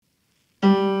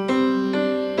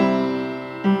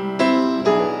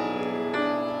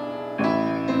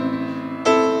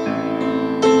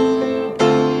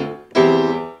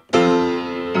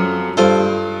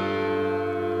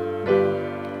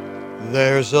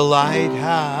There's a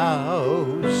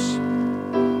lighthouse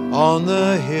on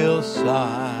the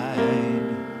hillside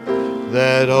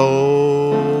that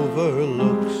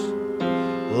overlooks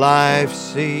life's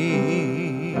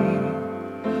sea.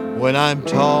 When I'm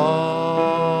tossed,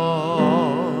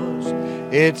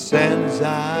 it sends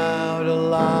out a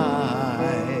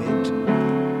light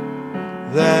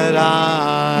that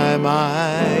I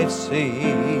might see.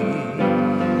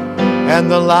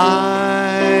 And the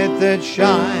light that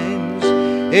shines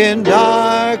in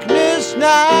darkness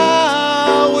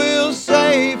now will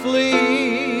safely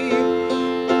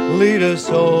lead us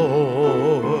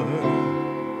o'er.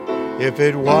 If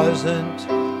it wasn't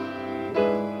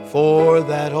for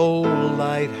that old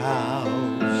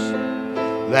lighthouse,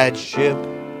 that ship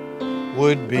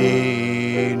would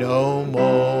be no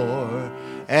more.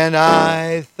 And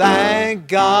I thank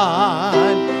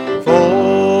God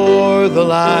for the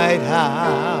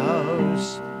lighthouse.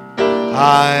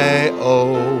 I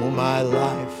owe my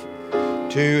life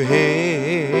to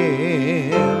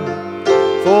Him,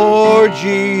 for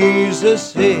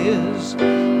Jesus is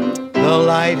the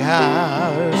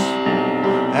lighthouse,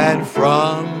 and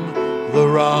from the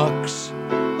rocks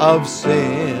of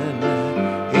sin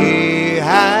He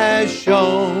has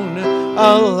shone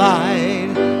a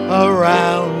light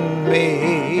around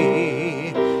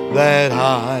me that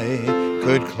I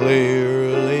could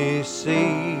clearly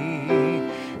see.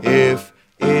 If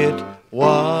it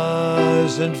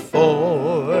wasn't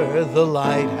for the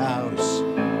lighthouse,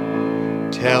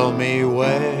 tell me,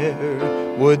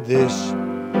 where would this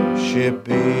ship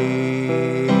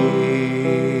be?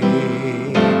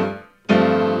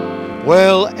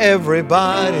 Well,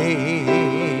 everybody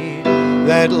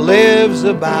that lives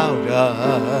about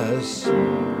us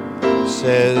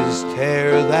says,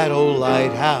 tear that old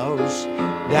lighthouse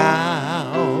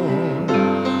down.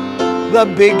 The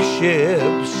big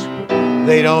ships,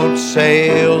 they don't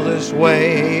sail this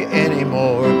way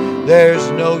anymore. There's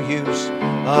no use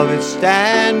of it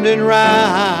standing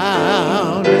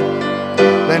round.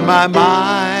 Then my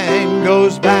mind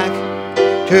goes back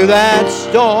to that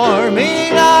stormy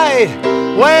night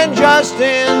when just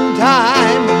in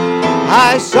time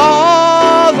I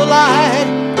saw the light.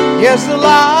 Yes, the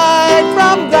light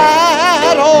from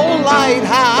that old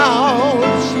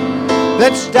lighthouse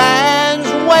that stands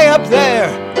way up there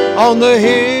on the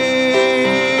hill.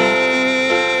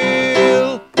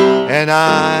 And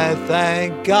I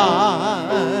thank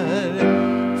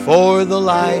God for the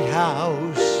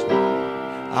lighthouse.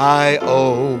 I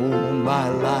owe my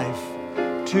life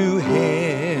to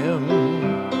Him,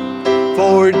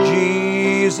 for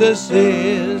Jesus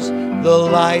is the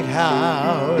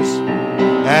lighthouse,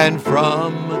 and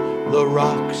from the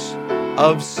rocks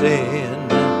of sin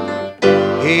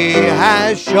He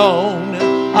has shone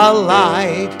a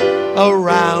light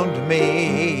around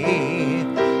me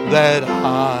that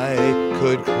I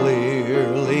could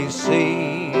clearly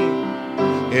see.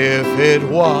 If it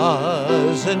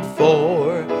wasn't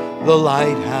for the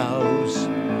lighthouse,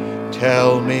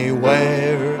 tell me,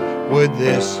 where would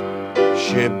this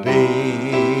ship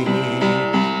be?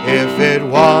 If it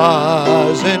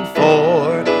wasn't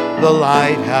for the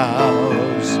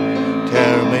lighthouse,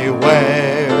 tell me,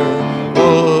 where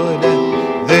would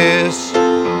this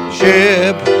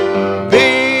ship be?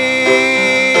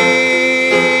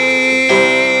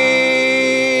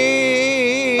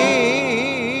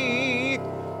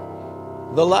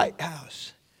 The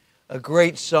Lighthouse, a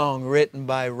great song written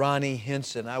by Ronnie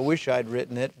Hinson. I wish I'd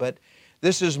written it, but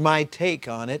this is my take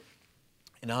on it.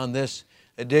 And on this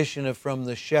edition of From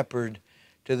the Shepherd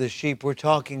to the Sheep, we're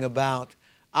talking about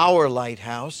our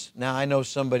lighthouse. Now, I know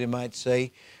somebody might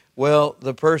say, well,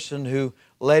 the person who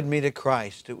led me to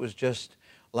Christ, it was just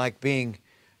like being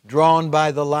drawn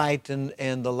by the light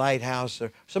and the lighthouse.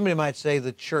 Or somebody might say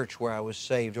the church where I was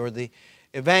saved, or the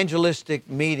evangelistic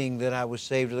meeting that I was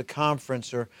saved, or the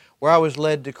conference, or where I was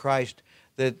led to Christ,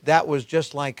 that was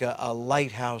just like a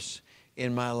lighthouse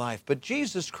in my life. But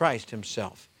Jesus Christ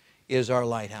Himself is our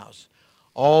lighthouse.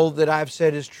 All that I've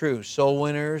said is true. Soul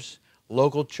winners,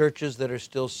 local churches that are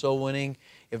still soul winning,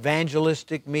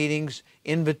 evangelistic meetings,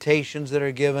 invitations that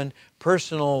are given,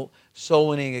 personal soul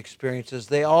winning experiences,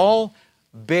 they all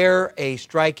bear a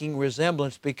striking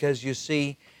resemblance, because you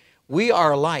see, we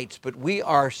are lights, but we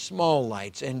are small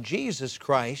lights. And Jesus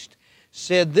Christ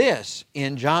said this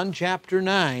in John chapter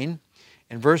 9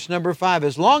 and verse number 5,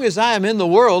 as long as I am in the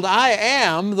world, I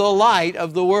am the light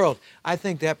of the world. I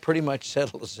think that pretty much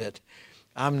settles it.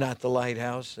 I'm not the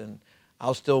lighthouse, and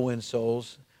I'll still win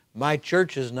souls. My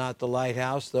church is not the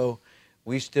lighthouse, though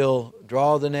we still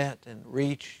draw the net and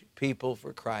reach people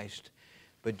for Christ.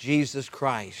 But Jesus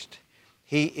Christ,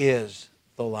 He is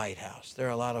the the lighthouse. There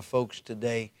are a lot of folks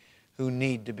today who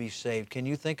need to be saved. Can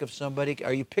you think of somebody?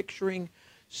 Are you picturing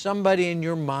somebody in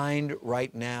your mind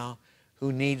right now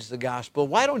who needs the gospel?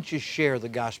 Why don't you share the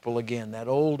gospel again? That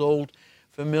old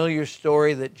familiar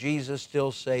story that Jesus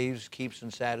still saves, keeps,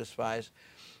 and satisfies.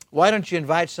 Why don't you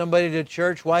invite somebody to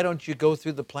church? Why don't you go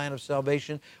through the plan of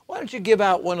salvation? Why don't you give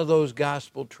out one of those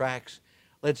gospel tracts?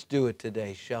 Let's do it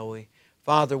today, shall we?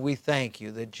 Father, we thank you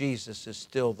that Jesus is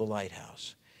still the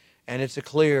lighthouse. And it's a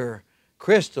clear,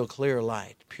 crystal clear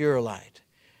light, pure light.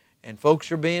 And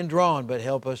folks are being drawn, but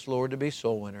help us, Lord, to be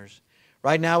soul winners.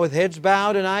 Right now, with heads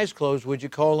bowed and eyes closed, would you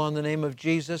call on the name of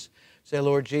Jesus? Say,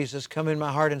 Lord Jesus, come in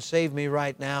my heart and save me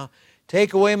right now.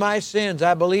 Take away my sins.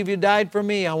 I believe you died for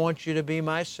me. I want you to be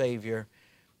my Savior.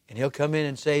 And He'll come in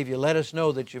and save you. Let us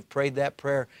know that you've prayed that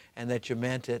prayer and that you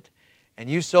meant it. And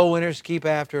you soul winners, keep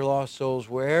after lost souls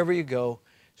wherever you go.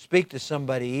 Speak to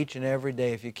somebody each and every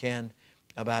day if you can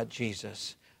about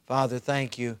Jesus. Father,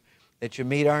 thank you that you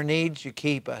meet our needs, you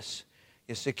keep us,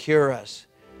 you secure us.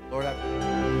 Lord,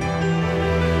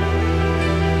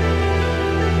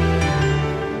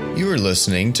 You are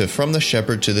listening to From the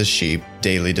Shepherd to the Sheep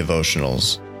Daily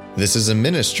Devotionals. This is a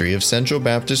ministry of Central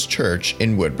Baptist Church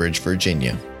in Woodbridge,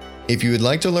 Virginia. If you would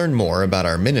like to learn more about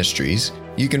our ministries,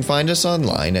 you can find us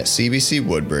online at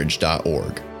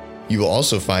cbcwoodbridge.org. You will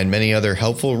also find many other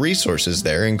helpful resources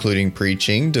there, including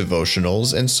preaching,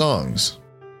 devotionals, and songs.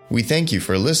 We thank you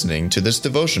for listening to this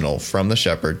devotional From the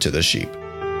Shepherd to the Sheep.